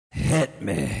Hit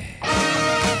me.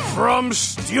 From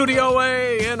Studio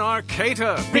A in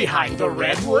Arcata, behind the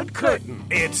redwood curtain,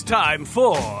 it's time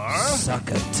for...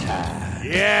 Succotash.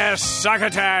 Yes,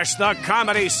 Succotash, the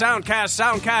comedy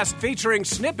soundcast featuring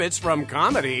snippets from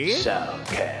comedy.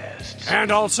 Soundcast.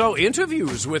 And also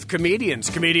interviews with comedians,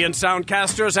 comedian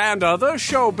soundcasters, and other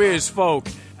showbiz folk.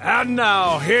 And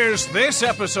now, here's this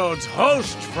episode's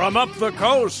host from up the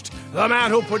coast, the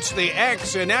man who puts the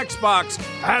X in Xbox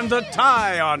and the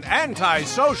tie on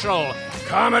antisocial,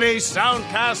 comedy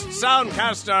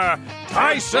soundcaster,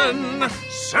 Tyson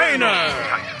Saner.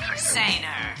 Saner.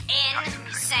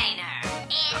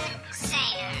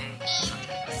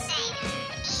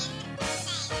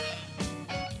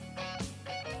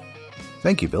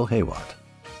 Thank you, Bill Haywatt.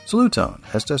 Saluton,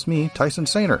 estes me, Tyson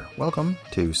Saner. Welcome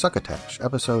to Succotash,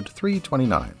 episode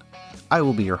 329. I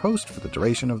will be your host for the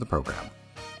duration of the program.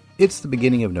 It's the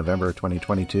beginning of November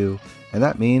 2022, and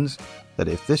that means that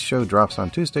if this show drops on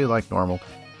Tuesday like normal,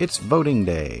 it's voting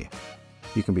day.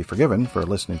 You can be forgiven for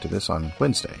listening to this on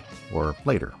Wednesday, or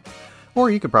later.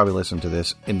 Or you could probably listen to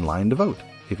this in line to vote,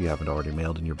 if you haven't already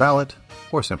mailed in your ballot,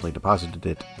 or simply deposited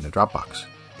it in a Dropbox,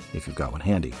 if you've got one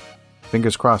handy.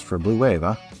 Fingers crossed for a blue wave,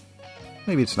 huh?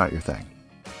 Maybe it's not your thing.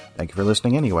 Thank you for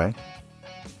listening anyway.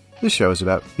 This show is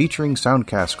about featuring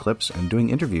Soundcast clips and doing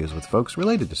interviews with folks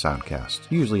related to Soundcast,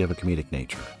 usually of a comedic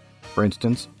nature. For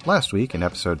instance, last week in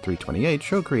episode 328,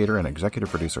 show creator and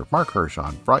executive producer Mark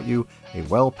Hershon brought you a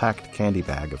well-packed candy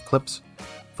bag of clips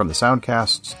from the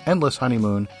Soundcasts Endless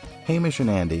Honeymoon, Hamish and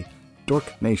Andy,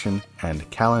 Dork Nation, and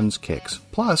Callan's Kicks,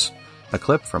 plus a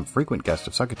clip from frequent guest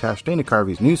of Succotash, Dana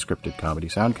Carvey's new scripted comedy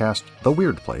soundcast, The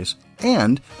Weird Place,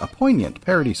 and a poignant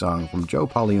parody song from Joe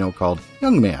Paulino called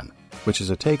Young Man, which is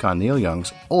a take on Neil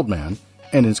Young's Old Man,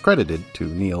 and is credited to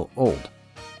Neil Old.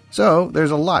 So,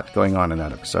 there's a lot going on in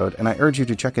that episode, and I urge you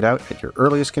to check it out at your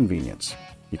earliest convenience.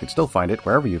 You can still find it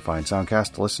wherever you find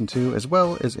Soundcast to listen to, as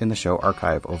well as in the show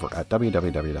archive over at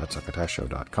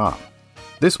www.succotashshow.com.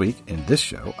 This week, in this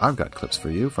show, I've got clips for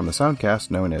you from the Soundcast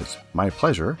known as My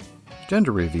Pleasure,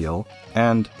 Gender Reveal,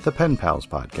 and the Pen Pals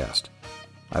podcast.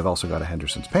 I've also got a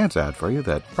Henderson's Pants ad for you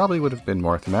that probably would have been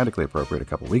more thematically appropriate a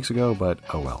couple weeks ago, but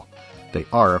oh well. They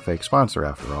are a fake sponsor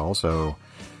after all, so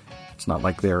it's not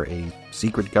like they're a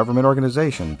secret government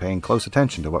organization paying close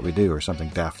attention to what we do or something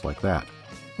daft like that.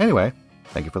 Anyway,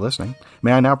 thank you for listening.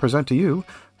 May I now present to you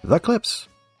the clips.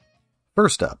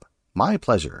 First up, My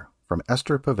Pleasure from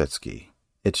Esther Povitsky.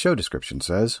 Its show description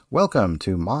says, "Welcome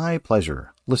to My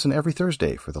Pleasure. Listen every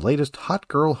Thursday for the latest hot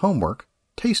girl homework,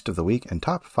 taste of the week, and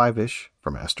top 5-ish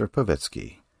from Esther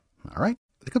Povitsky." All right.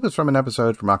 The clip is from an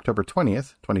episode from October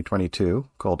 20th, 2022,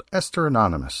 called Esther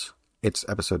Anonymous. Its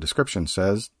episode description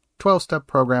says, 12-step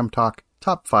program talk,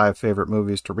 top 5 favorite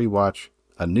movies to rewatch,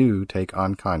 a new take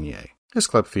on Kanye. This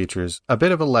clip features a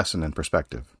bit of a lesson in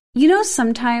perspective. You know,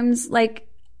 sometimes,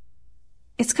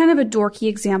 it's kind of a dorky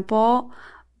example,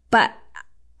 but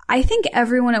I think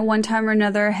everyone at one time or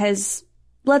another has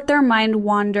let their mind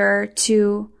wander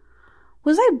to,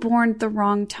 was I born at the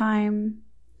wrong time?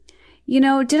 You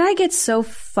know, did I get so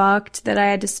fucked that I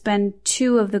had to spend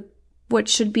 2 of what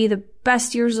should be the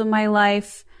best years of my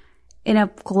life in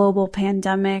a global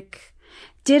pandemic?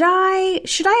 Should I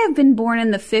have been born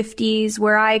in the 50s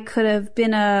where I could have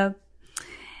been a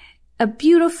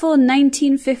beautiful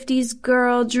 1950s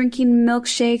girl drinking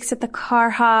milkshakes at the car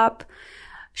hop?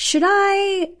 Should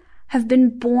I have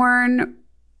been born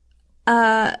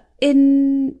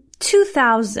in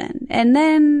 2000 and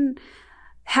then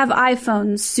have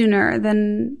iPhones sooner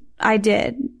than I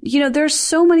did? You know, there's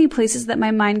so many places that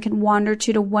my mind can wander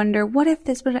to wonder, what if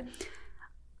this, but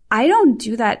I don't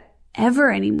do that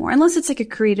ever anymore, unless it's like a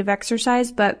creative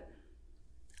exercise, but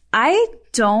I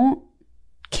don't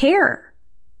care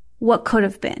what could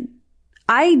have been.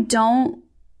 I don't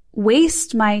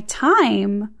waste my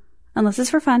time, unless it's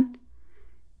for fun,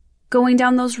 going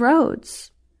down those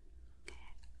roads.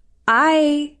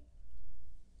 I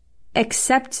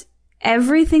accept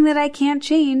everything that I can't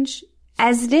change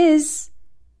as it is,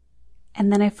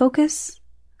 and then I focus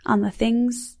on the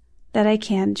things that I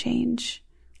can change,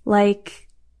 like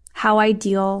how I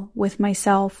deal with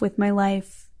myself, with my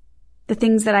life, the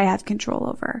things that I have control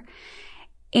over.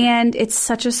 And it's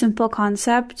such a simple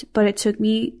concept, but it took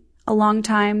me a long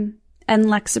time and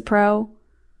Lexapro,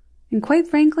 and quite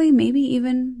frankly, maybe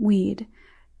even weed,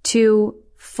 to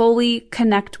fully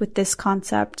connect with this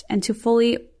concept and to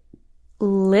fully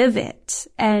live it.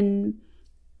 And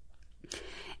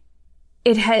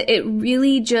it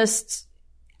really just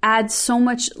adds so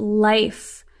much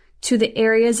life to the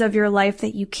areas of your life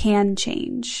that you can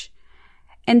change.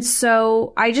 And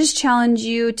so I just challenge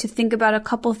you to think about a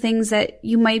couple things that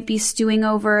you might be stewing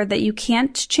over that you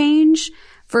can't change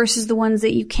versus the ones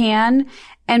that you can.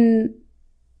 And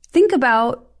think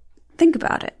about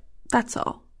it. That's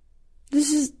all.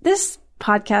 This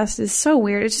podcast is so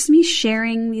weird. It's just me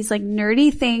sharing these like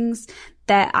nerdy things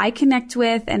that I connect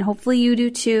with, and hopefully you do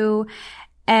too.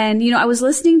 And, I was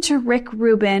listening to Rick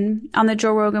Rubin on the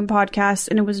Joe Rogan podcast,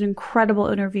 and it was an incredible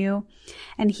interview.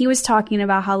 And he was talking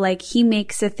about how like he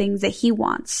makes the things that he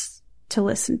wants to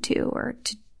listen to or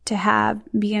to have,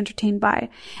 be entertained by.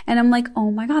 And I'm like,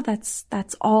 oh my God, that's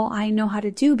all I know how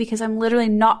to do, because I'm literally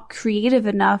not creative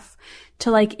enough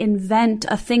to like invent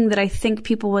a thing that I think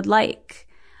people would like.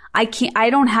 I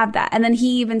don't have that. And then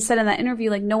he even said in that interview,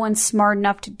 like, no one's smart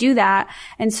enough to do that.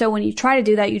 And so when you try to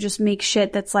do that, you just make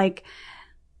shit that's like,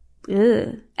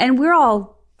 ugh. And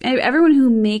everyone who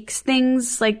makes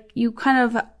things, like, you kind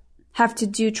of have to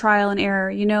do trial and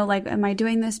error, like, am I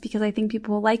doing this because I think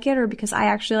people will like it or because I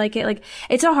actually like it? Like,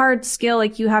 it's a hard skill.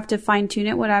 Like, you have to fine tune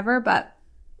it, whatever. But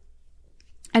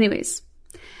anyways,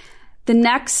 the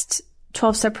next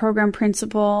 12-step program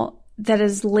principle that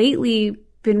has lately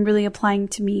been really applying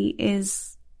to me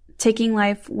is taking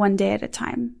life one day at a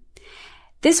time.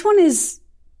 This one is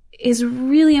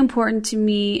really important to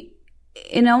me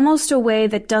in almost a way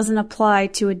that doesn't apply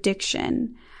to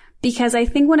addiction. Because I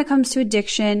think when it comes to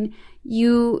addiction,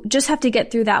 you just have to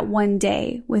get through that one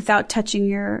day without touching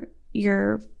your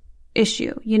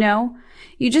issue,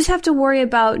 You just have to worry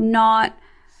about not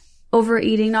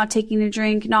overeating, not taking a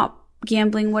drink, not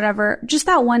gambling, whatever, just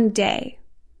that one day.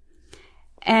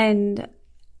 And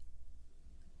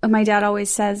my dad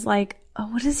always says, like, oh,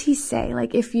 what does he say?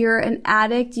 Like, if you're an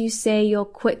addict, you say you'll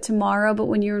quit tomorrow, but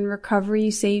when you're in recovery,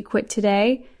 you say you quit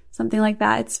today. Something like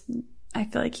that. I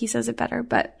feel like he says it better,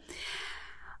 but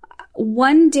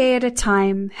one day at a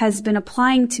time has been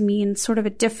applying to me in sort of a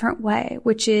different way,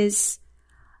 which is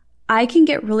I can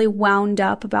get really wound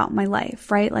up about my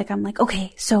life, right? Like, I'm like,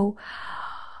 okay, so,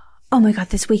 oh my God,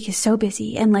 this week is so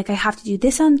busy. And like, I have to do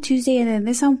this on Tuesday and then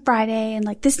this on Friday. And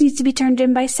like, this needs to be turned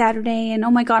in by Saturday. And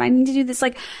oh my God, I need to do this.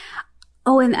 Like,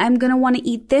 oh, and I'm going to want to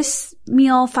eat this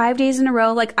meal 5 days in a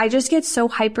row. Like, I just get so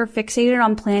hyper fixated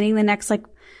on planning the next like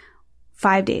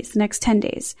 5 days, the next 10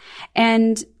 days.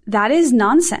 And that is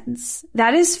nonsense.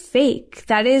 That is fake.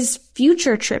 That is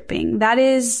future tripping. That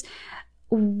is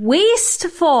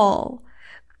wasteful.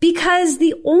 Because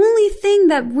the only thing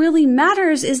that really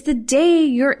matters is the day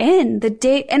you're in, the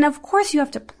day. And of course you have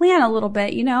to plan a little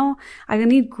bit, I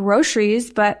need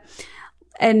groceries,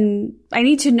 and I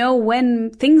need to know when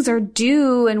things are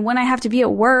due and when I have to be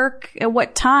at work, at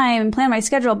what time, and plan my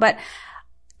schedule. But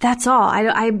that's all.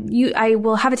 I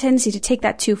will have a tendency to take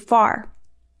that too far.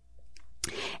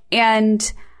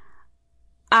 And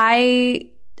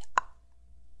I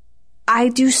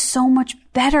do so much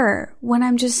better when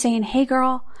I'm just saying, hey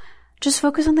girl, just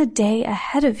focus on the day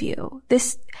ahead of you.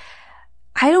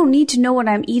 I don't need to know what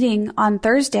I'm eating on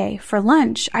Thursday for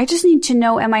lunch. I just need to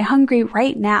know, am I hungry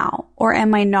right now or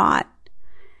am I not?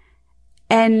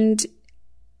 And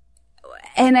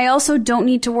I also don't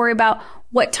need to worry about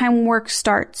what time work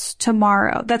starts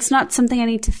tomorrow. That's not something I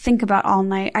need to think about all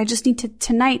night. I just need to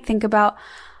tonight think about,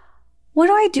 what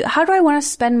do I do? How do I want to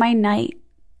spend my night?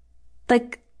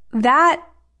 Like that.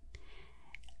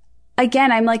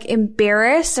 Again, I'm like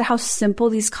embarrassed at how simple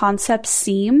these concepts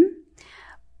seem,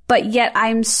 but yet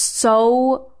I'm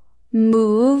so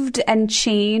moved and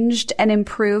changed and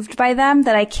improved by them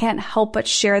that I can't help but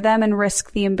share them and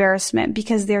risk the embarrassment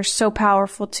because they're so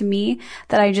powerful to me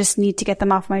that I just need to get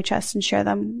them off my chest and share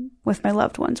them with my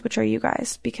loved ones, which are you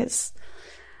guys, because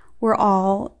we're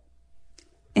all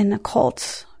in a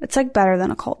cult. It's like better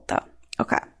than a cult though.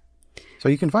 Okay. So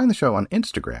you can find the show on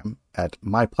Instagram at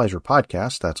My Pleasure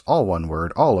Podcast. That's all one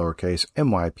word, all lowercase,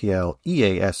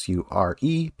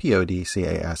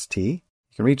 MyPleasurePodcast. You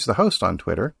can reach the host on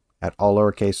Twitter at all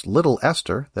lowercase Little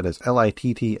Esther. That is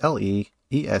LITTLEESTHER.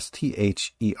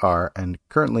 And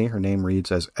currently her name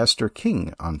reads as Esther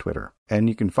King on Twitter. And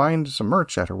you can find some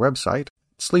merch at her website,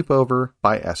 Sleepover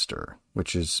by Esther,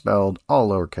 which is spelled all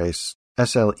lowercase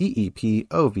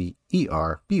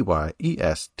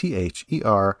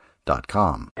SLEEPOVERBYESTHER.com.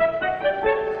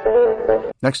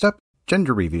 Next up,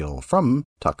 Gender Reveal from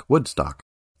Tuck Woodstock.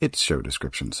 Its show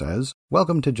description says,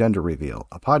 "Welcome to Gender Reveal,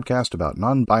 a podcast about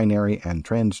non-binary and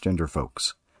transgender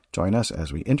folks. Join us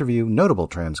as we interview notable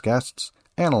trans guests,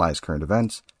 analyze current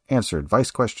events, answer advice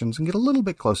questions, and get a little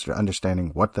bit closer to understanding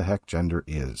what the heck gender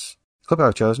is." The clip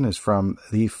I've chosen is from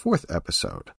the 4th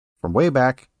episode, from way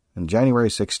back on January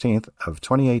 16th of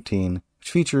 2018,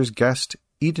 which features guest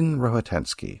Eden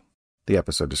Rohatensky. The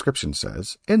episode description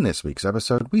says, "In this week's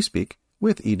episode, we speak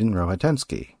with Eden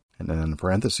Rohatensky, and then in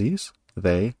parentheses,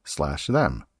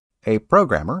 they/them. A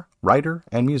programmer, writer,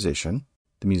 and musician.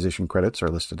 The musician credits are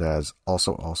listed as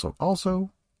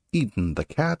also, Eden the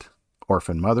Cat,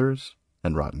 Orphan Mothers,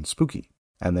 and Rotten Spooky.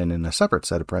 And then in a separate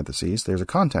set of parentheses, there's a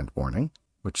content warning,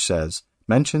 which says,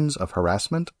 mentions of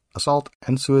harassment, assault,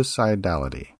 and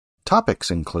suicidality.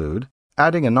 Topics include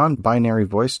adding a non-binary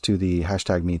voice to the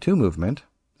 #MeToo movement,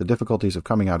 the difficulties of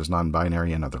coming out as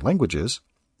non-binary in other languages,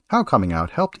 how coming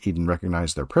out helped Eden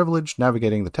recognize their privilege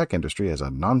navigating the tech industry as a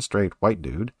non-straight white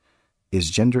dude, is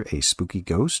gender a spooky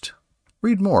ghost?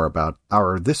 Read more about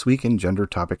our This Week in Gender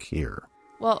topic here.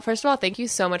 Well, first of all, thank you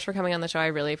so much for coming on the show. I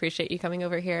really appreciate you coming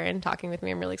over here and talking with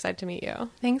me. I'm really excited to meet you.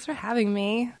 Thanks for having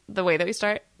me. The way that we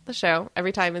start the show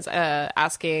every time is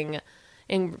asking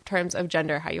in terms of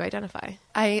gender how you identify.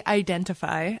 I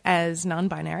identify as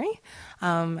non-binary.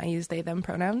 I use they, them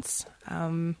pronouns.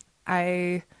 I'm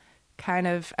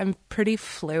pretty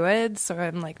fluid, so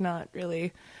I'm like not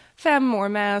really femme or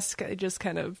masc. I just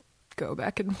kind of go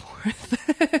back and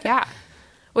forth. Yeah.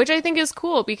 Which I think is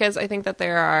cool because I think that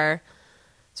there are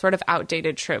sort of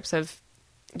outdated tropes of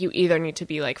you either need to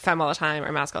be like femme all the time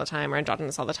or masc all the time or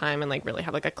androgynous all the time and like really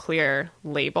have like a clear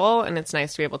label. And it's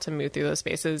nice to be able to move through those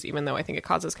spaces, even though I think it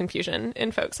causes confusion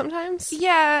in folks sometimes.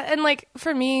 Yeah. And like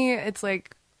for me, it's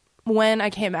like when I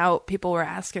came out, people were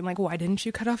asking like, why didn't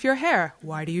you cut off your hair?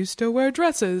 Why do you still wear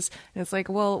dresses? And it's like,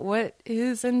 well, what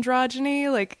is androgyny?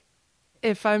 Like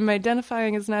if I'm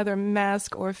identifying as neither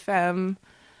masc or femme,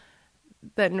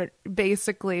 then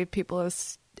basically people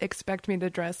expect me to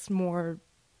dress more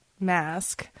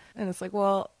masc, and it's like,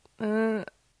 well, yeah,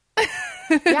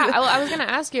 I was going to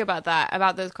ask you about that,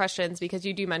 about those questions, because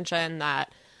you do mention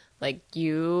that, like,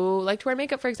 you like to wear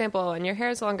makeup, for example, and your hair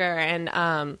is longer,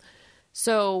 and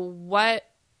so what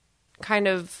kind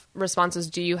of responses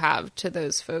do you have to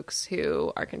those folks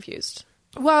who are confused?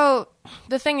 Well,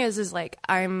 the thing is like,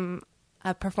 I'm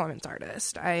a performance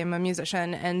artist. I am a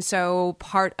musician, and so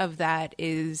part of that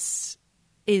is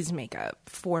makeup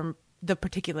for the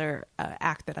particular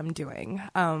act that I'm doing.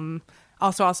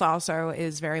 Also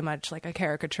is very much like a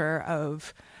caricature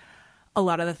of a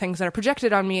lot of the things that are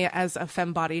projected on me as a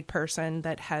femme-bodied person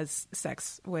that has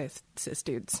sex with cis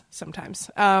dudes sometimes.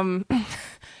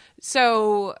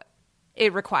 So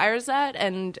it requires that,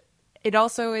 and it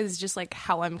also is just like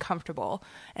how I'm comfortable.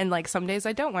 And like some days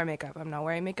I don't wear makeup. I'm not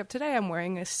wearing makeup today. I'm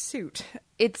wearing a suit.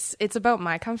 It's about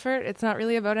my comfort. It's not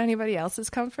really about anybody else's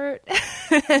comfort.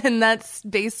 And that's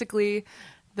basically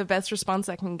the best response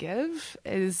I can give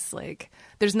is like,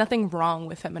 there's nothing wrong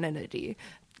with femininity.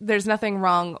 There's nothing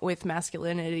wrong with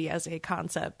masculinity as a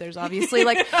concept. There's obviously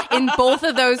like in both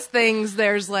of those things,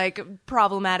 there's like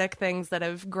problematic things that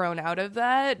have grown out of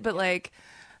that. But like,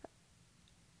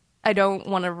 I don't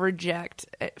want to reject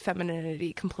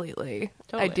femininity completely.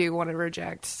 Totally. I do want to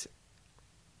reject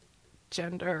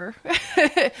gender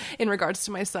in regards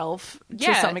to myself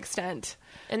to some extent.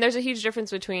 And there's a huge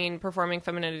difference between performing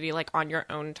femininity like on your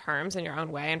own terms in your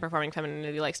own way and performing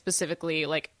femininity like specifically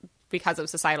like because of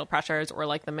societal pressures or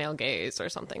like the male gaze or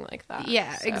something like that.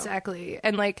 Yeah, so. Exactly.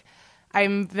 And like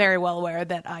I'm very well aware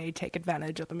that I take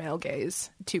advantage of the male gaze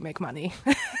to make money.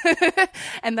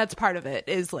 And that's part of it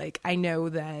is like, I know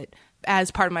that as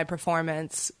part of my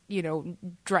performance, you know,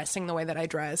 dressing the way that I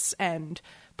dress and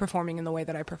performing in the way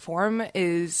that I perform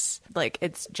is like,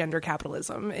 it's gender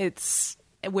capitalism. And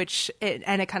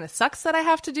it kind of sucks that I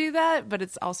have to do that, but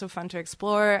it's also fun to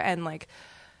explore and like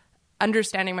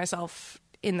understanding myself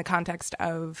in the context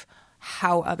of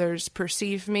how others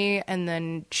perceive me and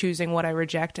then choosing what I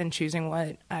reject and choosing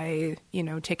what I, you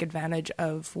know, take advantage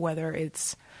of, whether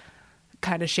it's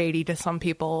kind of shady to some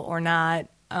people or not,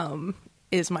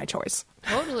 is my choice.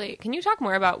 Totally. Can you talk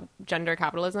more about gender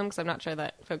capitalism? Because I'm not sure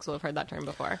that folks will have heard that term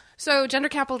before. So gender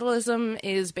capitalism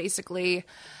is basically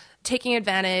taking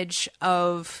advantage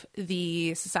of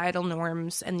the societal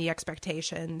norms and the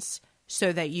expectations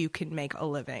so that you can make a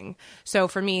living. So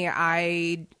for me,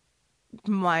 I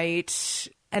might,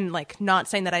 and like not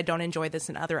saying that I don't enjoy this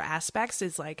in other aspects,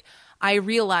 is like I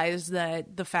realize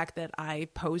that the fact that I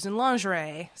pose in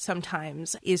lingerie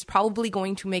sometimes is probably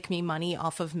going to make me money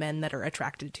off of men that are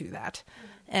attracted to that,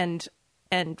 and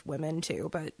women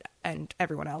too, and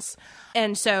everyone else.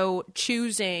 And so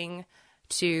choosing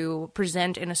to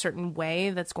present in a certain way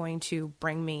that's going to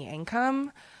bring me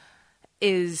income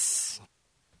is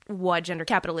what gender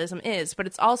capitalism is. But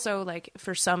it's also like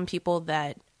for some people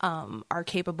that are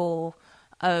capable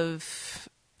of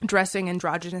dressing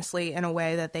androgynously in a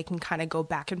way that they can kind of go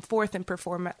back and forth and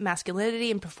perform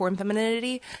masculinity and perform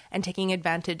femininity, and taking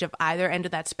advantage of either end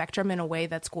of that spectrum in a way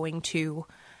that's going to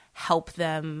help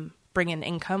them bring in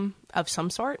income of some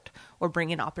sort or bring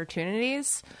in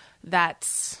opportunities.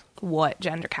 That's what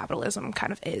gender capitalism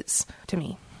kind of is to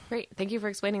me. Great. Thank you for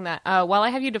explaining that. While I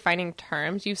have you defining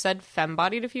terms, you've said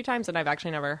femme-bodied a few times, and I've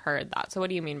actually never heard that. So what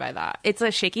do you mean by that? It's a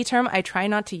shaky term. I try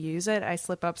not to use it. I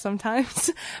slip up sometimes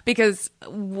because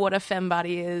what a femme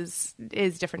body is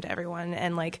different to everyone.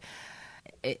 And, like,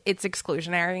 it's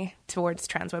exclusionary towards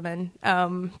trans women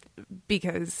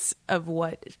because of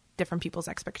what different people's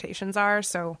expectations are.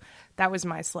 So that was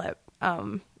my slip.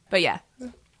 But, yeah.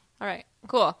 All right.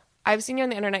 Cool. I've seen you on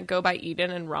the internet go by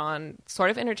Eden and Ron sort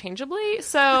of interchangeably.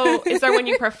 So is there one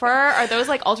you prefer? Are those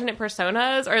like alternate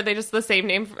personas, or are they just the same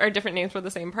name or different names for the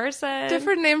same person?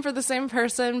 Different name for the same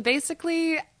person.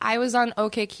 Basically, I was on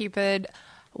OkCupid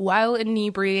while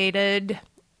inebriated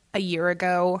a year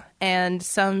ago, and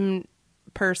some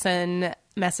person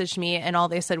messaged me, and all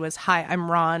they said was, "Hi,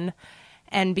 I'm Ron."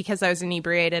 And because I was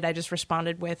inebriated, I just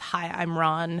responded with, "Hi, I'm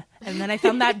Ron." And then I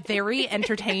found that very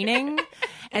entertaining.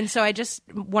 And so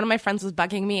one of my friends was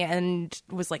bugging me and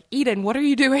was like, "Eden, what are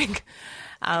you doing?"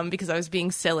 Because I was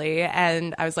being silly.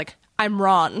 And I was like, "I'm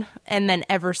Ron." And then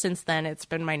ever since then, it's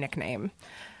been my nickname.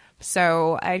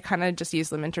 So I kind of just use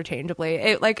them interchangeably.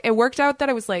 It worked out that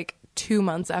it was like 2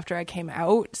 months after I came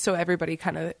out. So everybody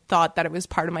kind of thought that it was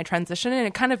part of my transition. And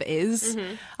it kind of is.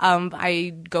 Mm-hmm. I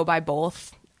go by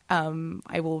both.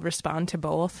 I will respond to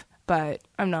both, but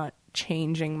I'm not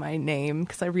changing my name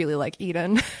because I really like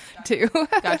Eden too.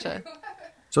 Gotcha.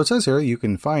 So it says here you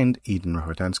can find Eden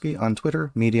Rohotensky on Twitter,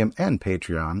 Medium, and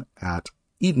Patreon at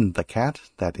Eden the Cat.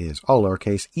 That is all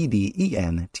lowercase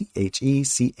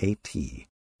EDENTHECAT. You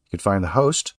can find the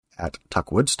host at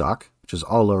Tuck Woodstock, which is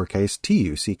all lowercase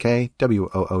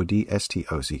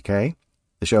TUCKWOODSTOCK.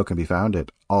 The show can be found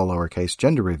at all lowercase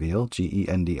Gender Reveal,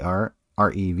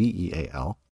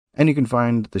 GENDRREVEAL. And you can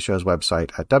find the show's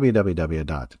website at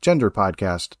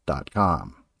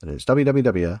www.genderpodcast.com. That is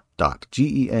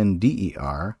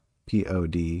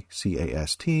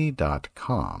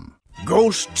www.genderpodcast.com.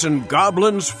 Ghosts and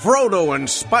goblins, Frodo and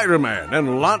Spider-Man,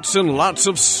 and lots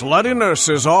of slutty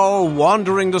nurses all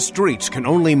wandering the streets can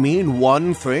only mean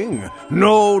one thing.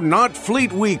 No, not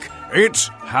Fleet Week. It's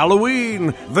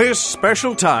Halloween. This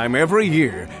special time every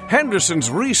year, Henderson's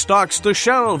restocks the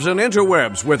shelves and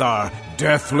interwebs with our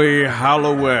Deathly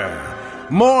Halloware.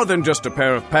 More than just a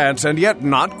pair of pants and yet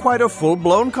not quite a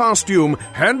full-blown costume,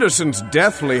 Henderson's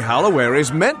Deathly Halloware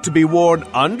is meant to be worn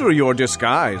under your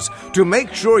disguise to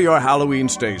make sure your Halloween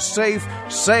stays safe,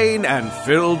 sane, and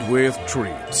filled with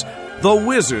treats. The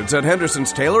wizards at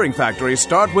Henderson's Tailoring Factory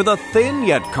start with a thin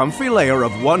yet comfy layer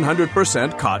of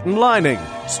 100% cotton lining.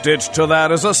 Stitched to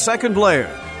that is a second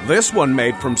layer, this one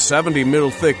made from 70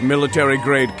 mil thick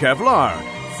military-grade Kevlar.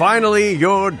 Finally,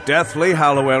 your Deathly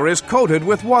Halloware is coated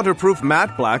with waterproof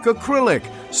matte black acrylic,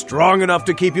 strong enough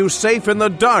to keep you safe in the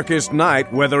darkest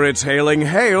night, whether it's hailing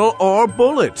hail or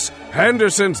bullets.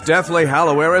 Henderson's Deathly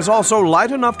Halloware is also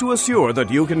light enough to assure that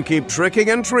you can keep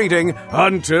tricking and treating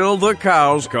until the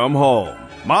cows come home.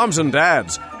 Moms and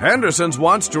dads, Henderson's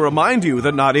wants to remind you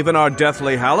that not even our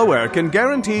Deathly Halloware can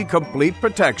guarantee complete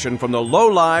protection from the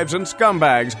lowlives and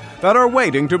scumbags that are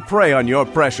waiting to prey on your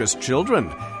precious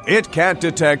children. It can't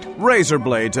detect razor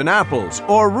blades and apples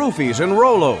or roofies and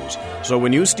Rolos. So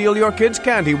when you steal your kids'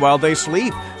 candy while they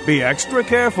sleep, be extra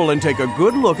careful and take a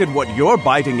good look at what you're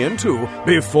biting into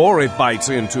before it bites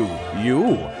into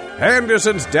you.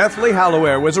 Henderson's Deathly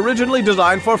Halloware was originally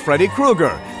designed for Freddy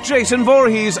Krueger, Jason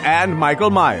Voorhees, and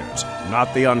Michael Myers.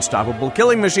 Not the unstoppable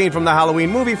killing machine from the Halloween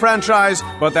movie franchise,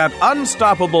 but that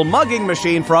unstoppable mugging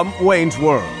machine from Wayne's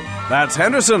World. That's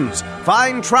Henderson's.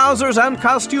 Fine trousers and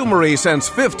costumery since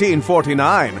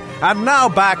 1549. And now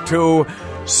back to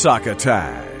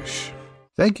Succotash.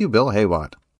 Thank you, Bill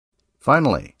Haywatt.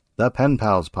 Finally, the Pen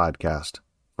Pals podcast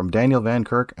from Daniel Van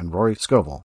Kirk and Rory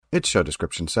Scovel. Its show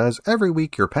description says, every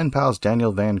week your pen pals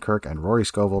Daniel Van Kirk and Rory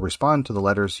Scovel respond to the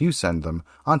letters you send them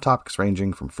on topics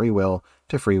ranging from free will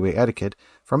to freeway etiquette,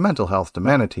 from mental health to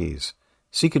manatees.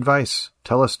 Seek advice,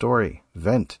 tell a story,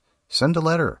 vent, send a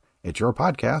letter. It's your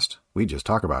podcast. We just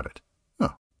talk about it.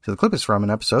 Oh. So the clip is from an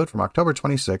episode from October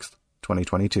 26th,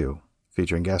 2022,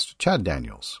 featuring guest Chad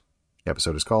Daniels. The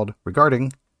episode is called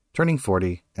Regarding Turning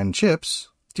 40 and Chips,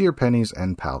 Dear Pennies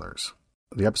and Pallers.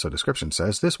 The episode description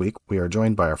says, this week we are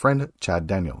joined by our friend Chad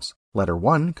Daniels. Letter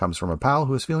 1 comes from a pal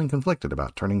who is feeling conflicted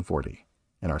about turning 40.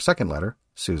 In our second letter,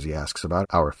 Susie asks about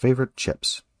our favorite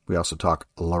chips. We also talk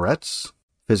Lorettes,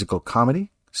 physical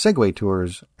comedy, Segway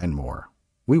tours, and more.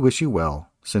 We wish you well,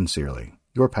 sincerely.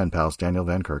 Your pen pals Daniel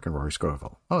Van Kirk and Rory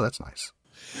Scovel. Oh, that's nice.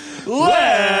 Let's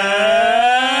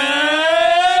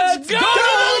go to the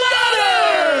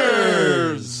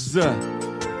letters!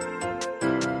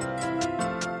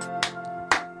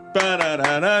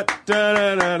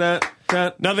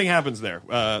 Nothing happens there.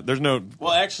 There's no.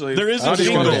 Well, actually, there is a how do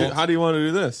jingle. you want to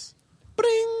do this?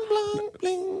 Bling, bling,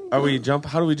 bling. Are we jump?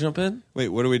 How do we jump in? Wait,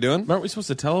 what are we doing? Aren't we supposed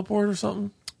to teleport or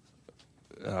something?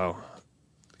 Oh,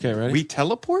 okay, ready? we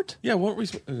teleport? Yeah, weren't we?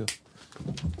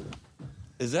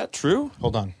 Is that true?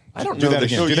 Hold on. I don't do know that the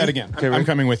again. show. Do that again. Okay, I'm ready?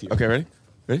 coming with you. Okay, ready?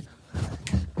 Ready?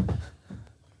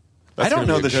 I don't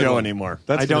know gonna be the a good show one. anymore.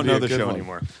 That's I don't gonna know be a the good show one.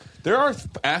 anymore. There are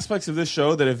aspects of this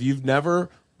show that if you've never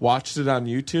watched it on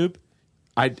YouTube,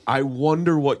 I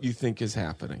wonder what you think is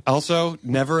happening. Also,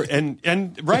 never and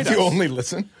right. If you only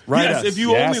listen. Right yes, us. if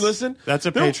you Yes. only listen. That's a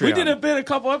We Patreon. did a bit a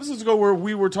couple episodes ago where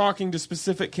we were talking to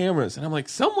specific cameras, and I'm like,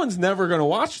 someone's never going to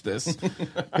watch this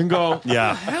and go, Yeah.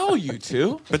 "What the hell, you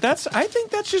two?" But I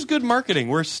think that's just good marketing.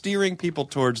 We're steering people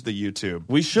towards the YouTube.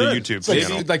 We should. The YouTube It's like,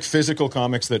 channel. like physical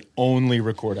comics that only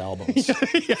record albums.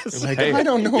 Yes. Like, Hey, I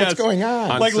don't know yes. what's going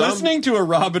on. Like some- listening to a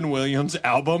Robin Williams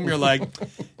album, you're like,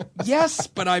 yes,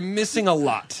 but I'm missing a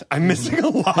lot. I'm missing a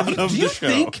lot of Do the you show.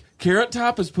 think Carrot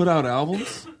Top has put out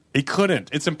albums? He couldn't.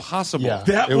 It's impossible. Yeah.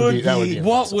 That It would that be-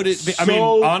 What would it be? I So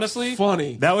mean, honestly,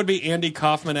 funny. That would be Andy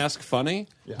Kaufman-esque funny,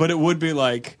 but it would be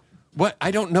like, what?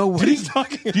 I don't know what he's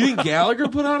talking about. Do you think Gallagher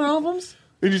put out albums?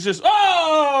 And he's just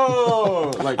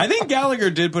oh, like I think Gallagher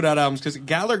did put out albums because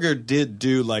Gallagher did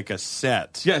do like a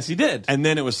set. yes, he did. And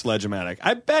then it was Sledge-O-Matic.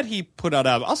 I bet he put out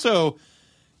albums. Also,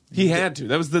 He had to.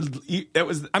 That was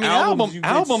I mean, albums. You made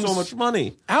albums- so much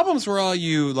money. albums were all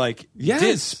you like Yes.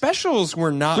 did. Specials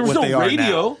were not There was what no they are radio.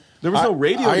 now. There was no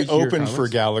radio. I to hear opened for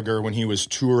comics. Gallagher when he was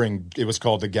touring. It was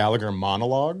called the Gallagher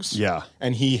Monologues. Yeah.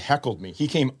 And he heckled me. He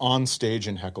came on stage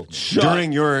and heckled me.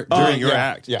 During your yeah,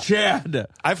 act. yeah. Chad.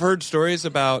 I've heard stories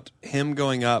about him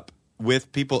going up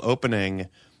with people opening,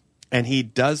 and he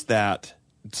does that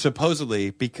supposedly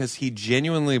because he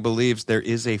genuinely believes there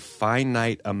is a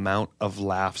finite amount of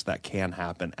laughs that can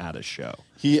happen at a show.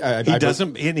 He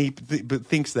doesn't, and he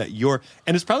thinks that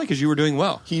and it's probably because you were doing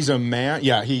well. He's a man.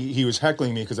 Yeah, he was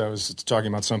heckling me because I was talking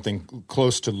about something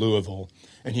close to Louisville,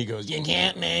 and he goes, "You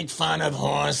can't make fun of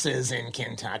horses in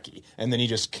Kentucky," and then he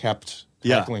just kept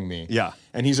heckling me. Yeah.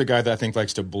 And he's a guy that I think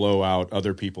likes to blow out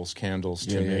other people's candles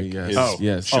to make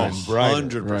his shine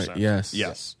brighter. 100%. Right, yes.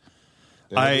 Yes.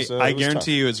 It I was guarantee tough.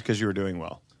 you it's because you were doing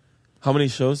well. How many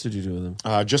shows did you do with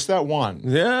him? Just that one.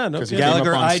 Yeah, no. 'Cause he kidding. came up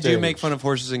Gallagher, on I do stage. make fun of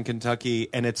horses in Kentucky,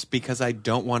 and it's because I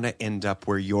don't want to end up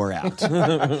where you're at. So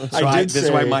I did this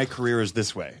is why say- my career is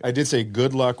this way. I did say,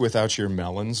 "Good luck without your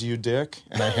melons, you dick,"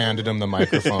 and I handed him the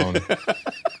microphone.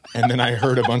 And then I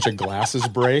heard a bunch of glasses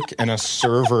break, and a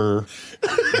server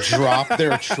dropped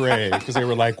their tray because they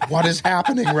were like, "What is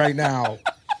happening right now?"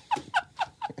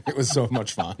 It was so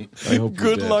much fun. I hope you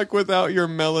Good did. luck without your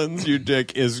melons, you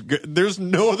dick. Is good. There's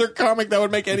no other comic that would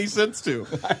make any sense to.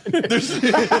 There's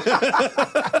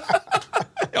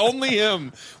only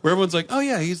him. Where everyone's like, "Oh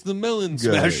yeah, he's the melon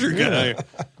smasher guy."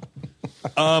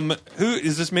 Who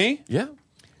is this? Me, Yeah.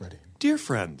 dear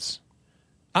friends.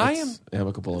 I am. I have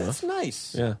a couple of That's us.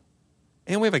 nice. Yeah.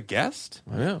 And we have a guest.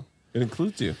 Yeah. It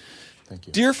includes you. Thank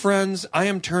you. Dear friends, I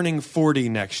am turning 40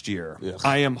 next year. Yes.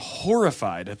 I am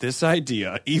horrified at this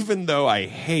idea, even though I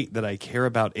hate that I care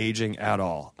about aging at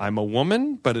all. I'm a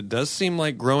woman, but it does seem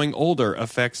like growing older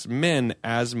affects men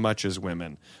as much as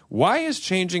women. Why is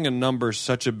changing a number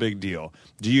such a big deal?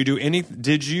 Did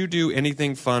you do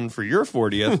anything fun for your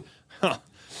 40th?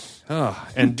 Huh.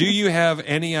 And do you have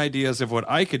any ideas of what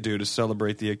I could do to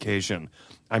celebrate the occasion?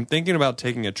 I'm thinking about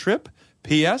taking a trip.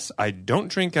 P.S. I don't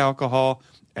drink alcohol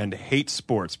and hate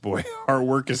sports. Boy, our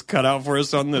work is cut out for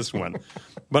us on this one.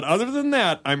 But other than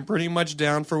that, I'm pretty much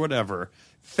down for whatever.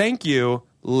 Thank you.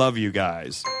 Love you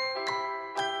guys.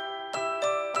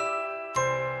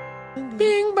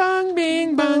 Bing bong,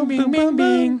 bing bong, bing bing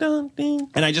bing.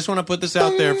 And I just want to put this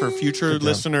out there for future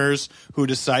listeners who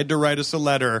decide to write us a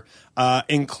letter.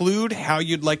 Include how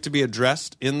you'd like to be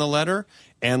addressed in the letter,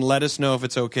 and let us know if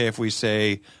it's okay if we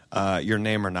say your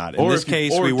name or not. In Or this if you-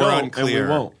 case, or we were don't, and unclear. we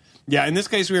won't. Yeah, in this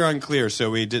case, we were unclear, so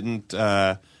we didn't.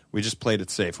 We just played it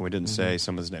safe, and we didn't say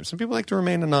someone's name. Some people like to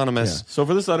remain anonymous. Yeah. So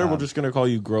for this letter, we're just going to call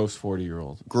you gross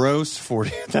 40-year-old. Gross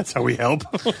 40. That's how we help.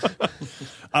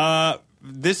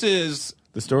 This is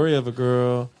The story of a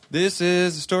girl. the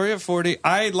story of 40.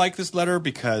 I like this letter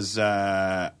because we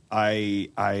are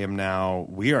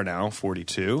now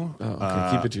 42. Oh,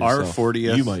 okay. Keep it to Our yourself.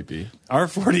 40th. You might be. Our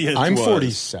 40th. I'm was-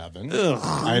 47.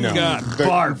 I know.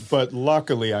 God, but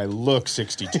luckily, I look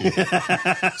 62.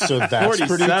 So that's pretty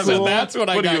 47. cool. So that's what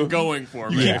I What do got you- going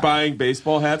for You me. keep buying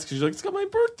baseball hats because you're like, it's got my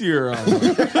birth year on it.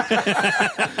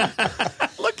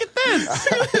 Look at this.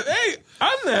 Hey,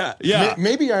 I'm that. Yeah.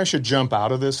 Maybe I should jump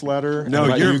out of this letter. No,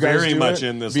 and let you're you guys very do much it,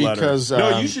 in this because,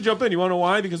 letter. No, you should jump in. You want to know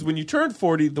why? Because when you turned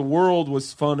 40, the world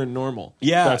was fun and normal.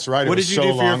 Yeah. That's right. It What was did you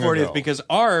so do for your long 40th? ago. Because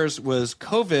ours was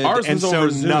COVID, Ours and was so over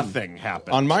Zoom. nothing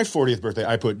happened. On my 40th birthday,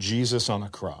 I put Jesus on a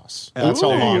cross. That's how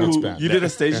long it's been. You did a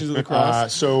Stations of the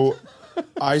Cross. So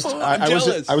I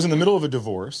jealous. was in the middle of a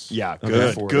divorce. Yeah, Okay.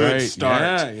 good, For good that.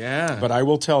 start. Yeah. But I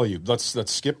will tell you, let's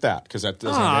skip that because that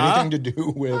doesn't have anything to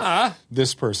do with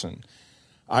this person.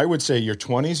 I would say your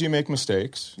 20s, you make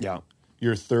mistakes. Yeah.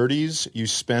 Your 30s, you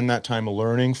spend that time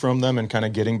learning from them and kind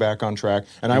of getting back on track.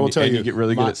 And I will tell and you, you get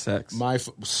really good at sex.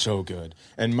 So good.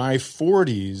 And my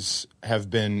 40s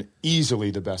have been easily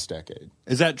the best decade.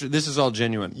 This is all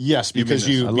genuine? Yes, because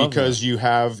I love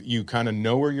you kind of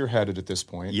know where you're headed at this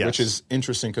point, Yes. which is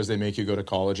interesting because they make you go to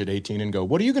college at 18 and go,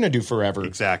 what are you going to do forever?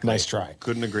 Exactly. Nice try.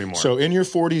 Couldn't agree more. So in your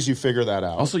 40s, you figure that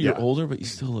out. Also, you're Yeah. older, but you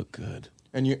still look good.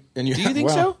 And you Do you think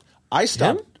well, so? I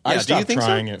stopped. Him? I Yeah, do you stopped think so?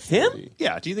 trying at 40. Him?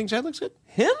 Yeah. Do you think Chad looks good?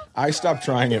 Him? I stopped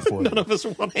trying at 40. None of us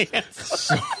want to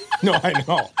answer. No, I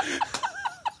know.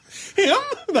 Him?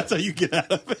 That's how you get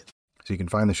out of it. So you can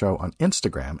find the show on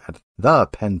Instagram at The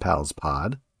Pen Pals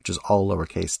Pod, which is all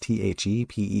lowercase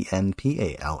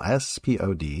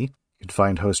ThePenPalspod. You can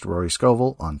find host Rory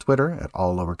Scovel on Twitter at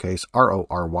all lowercase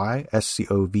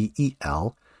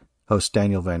RoryScovel. Host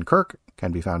Daniel Van Kirk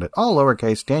can be found at all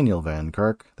lowercase Daniel Van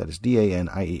Kirk, that is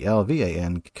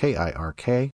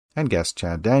DanielVankirk. And guest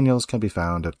Chad Daniels can be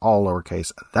found at all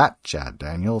lowercase That Chad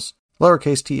Daniels,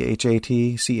 lowercase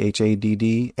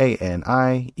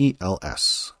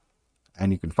ThatChadDaniels.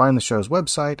 And you can find the show's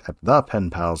website at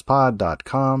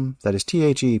thepenpalspod.com, that is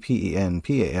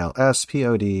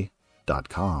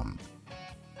ThePenPalspod.com.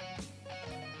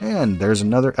 And there's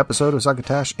another episode of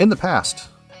Succotash in the past.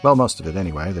 Well, most of it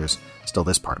anyway. There's still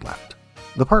this part left.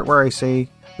 The part where I say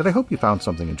that I hope you found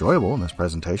something enjoyable in this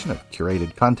presentation of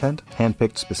curated content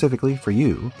handpicked specifically for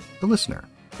you, the listener.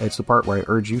 It's the part where I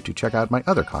urge you to check out my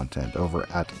other content over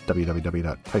at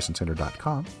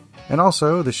www.tysoncenter.com. And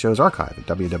also the show's archive at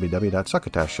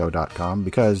www.succotashshow.com,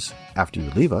 because after you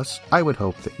leave us, I would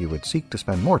hope that you would seek to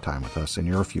spend more time with us in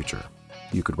your future.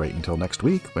 You could wait until next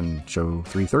week when show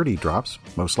 330 drops,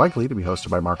 most likely to be hosted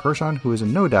by Mark Hershon, who is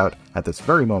in no doubt at this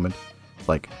very moment,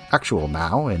 like actual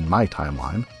now in my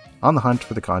timeline, on the hunt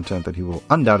for the content that he will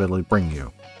undoubtedly bring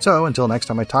you. So until next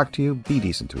time I talk to you, be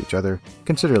decent to each other,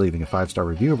 consider leaving a 5-star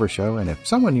review of our show, and if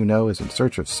someone you know is in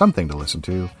search of something to listen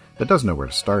to but doesn't know where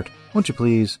to start, won't you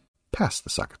please pass the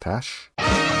succotash?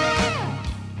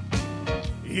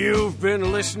 You've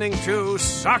been listening to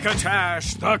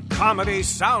Succotash, the comedy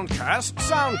soundcast,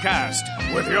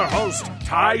 with your host,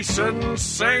 Tyson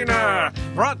Sainer.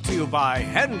 Brought to you by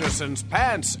Henderson's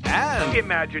Pants and...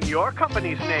 Imagine your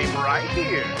company's name right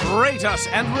here. Rate us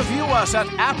and review us at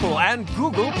Apple and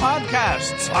Google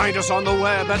Podcasts. Find us on the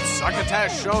web at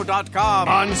succotashshow.com,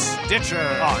 on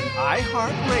Stitcher, on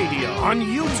iHeartRadio, on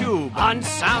YouTube, On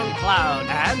SoundCloud.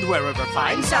 and wherever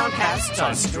fine soundcasts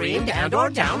are streamed and or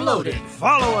downloaded.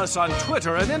 Follow us on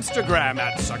Twitter and Instagram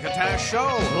at Succotash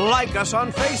Show. Like us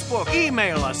on Facebook.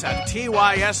 Email us at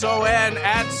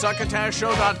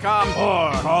tyson@succotashshow.com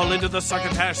or call into the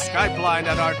Succotash Skype line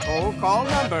at our toll call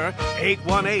number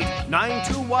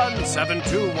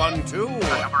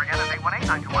 818-921-7212. Number again is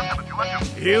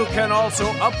 818-921-7212. You can also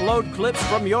upload clips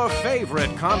from your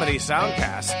favorite comedy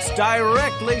soundcasts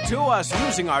directly to us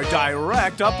using our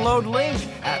direct upload link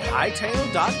at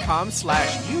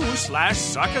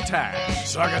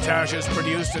hightail.com/u/succotash. Succotash is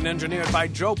produced and engineered by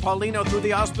Joe Paulino through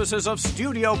the auspices of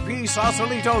Studio P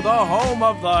Sausalito, the home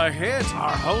of the hit.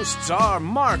 Our hosts are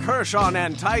Mark Hershon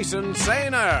and Tyson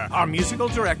Sainer. Our musical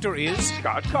director is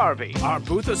Scott Carvey. Our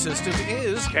booth assistant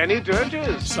is Kenny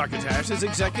Durges. Succotash is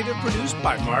executive produced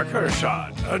by Mark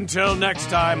Hershon. Until next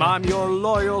time, I'm your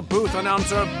loyal booth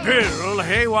announcer, Bill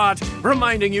Haywatt,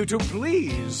 reminding you to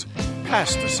please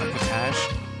pass the succotash.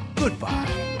 Goodbye.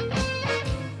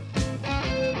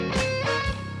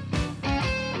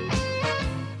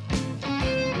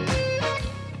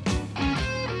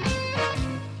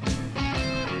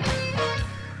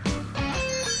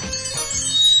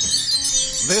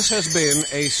 This has been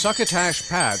a Succotash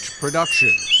Patch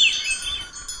production.